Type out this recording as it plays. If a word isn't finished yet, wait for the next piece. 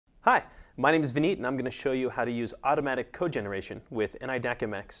Hi, my name is Vineet and I'm going to show you how to use automatic code generation with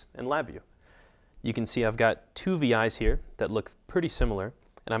NI-DAQmx and LabVIEW. You can see I've got two VIs here that look pretty similar,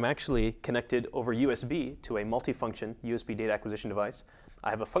 and I'm actually connected over USB to a multifunction USB data acquisition device. I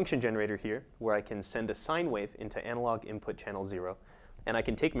have a function generator here where I can send a sine wave into analog input channel 0, and I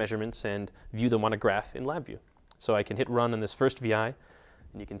can take measurements and view them on a graph in LabVIEW. So I can hit run on this first VI,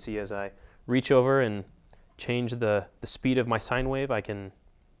 and you can see as I reach over and change the speed of my sine wave, I can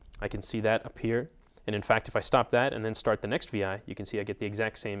see that appear. And in fact, if I stop that and then start the next VI, you can see I get the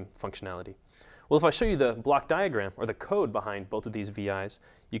exact same functionality. Well, if I show you the block diagram or the code behind both of these VIs,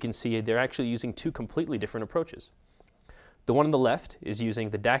 you can see they're actually using two completely different approaches. The one on the left is using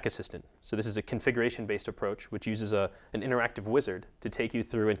the DAQ assistant. So this is a configuration-based approach which uses an interactive wizard to take you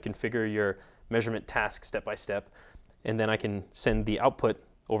through and configure your measurement task step by step. And then I can send the output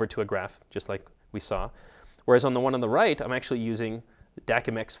over to a graph, just like we saw. Whereas on the one on the right, I'm actually using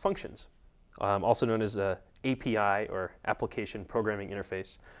DAQmx functions, also known as the API or Application Programming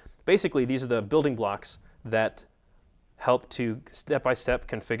Interface. Basically, these are the building blocks that help to step-by-step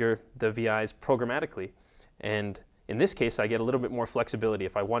configure the VIs programmatically. And in this case, I get a little bit more flexibility.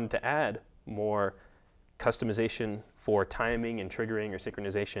 If I wanted to add more customization for timing and triggering or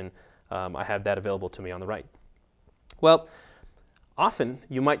synchronization, I have that available to me on the right. Well, often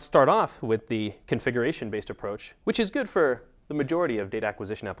you might start off with the configuration-based approach, which is good for the majority of data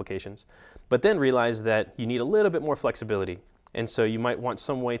acquisition applications, but then realize that you need a little bit more flexibility. And so you might want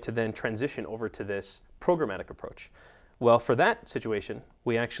some way to then transition over to this programmatic approach. Well, for that situation,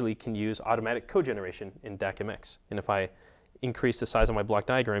 we actually can use automatic code generation in DAQmx. And if I increase the size of my block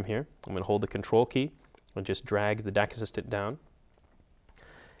diagram here, I'm going to hold the control key and just drag the DAQ assistant down.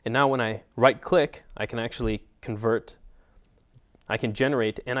 And now when I right-click, I can actually I can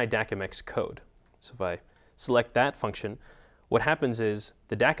generate NI-DAQmx code. So if I select that function, what happens is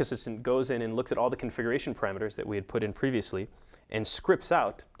the DAQ assistant goes in and looks at all the configuration parameters that we had put in previously and scripts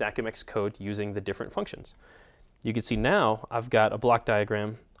out DAQmx code using the different functions. You can see now I've got a block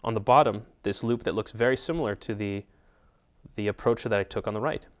diagram on the bottom, this loop that looks very similar to the approach that I took on the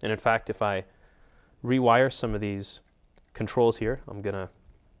right. And in fact, if I rewire some of these controls here, I'm going to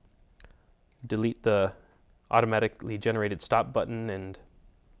delete the automatically generated stop button and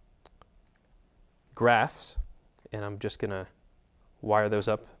graphs, and I'm just going to wire those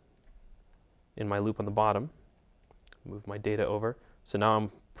up in my loop on the bottom, move my data over. So now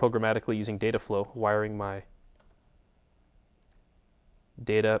I'm programmatically using data flow, wiring my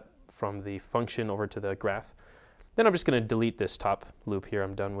data from the function over to the graph. Then I'm just going to delete this top loop here.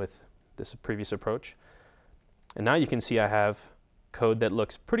 I'm done with this previous approach. And now you can see I have code that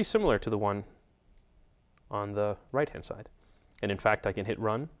looks pretty similar to the one on the right-hand side. And in fact, I can hit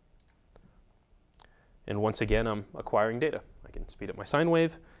run. And once again, I'm acquiring data. I can speed up my sine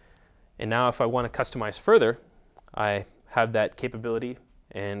wave. And now if I want to customize further, I have that capability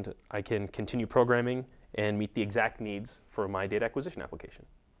and I can continue programming and meet the exact needs for my data acquisition application.